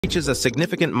reaches a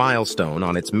significant milestone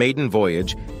on its maiden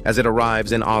voyage as it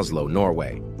arrives in Oslo,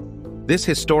 Norway. This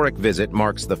historic visit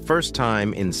marks the first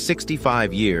time in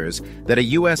 65 years that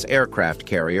a U.S. aircraft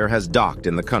carrier has docked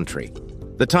in the country.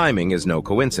 The timing is no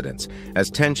coincidence,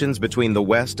 as tensions between the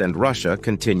West and Russia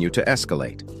continue to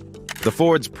escalate. The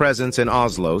Ford's presence in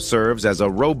Oslo serves as a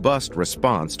robust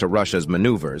response to Russia's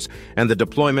maneuvers and the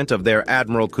deployment of their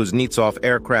Admiral Kuznetsov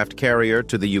aircraft carrier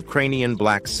to the Ukrainian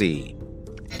Black Sea.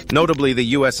 Notably,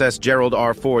 the USS Gerald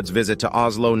R. Ford's visit to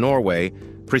Oslo, Norway,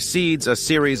 precedes a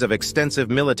series of extensive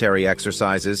military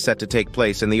exercises set to take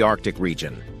place in the Arctic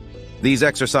region. These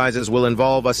exercises will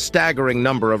involve a staggering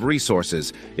number of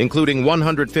resources, including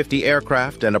 150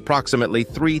 aircraft and approximately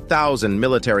 3,000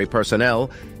 military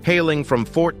personnel hailing from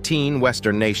 14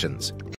 Western nations.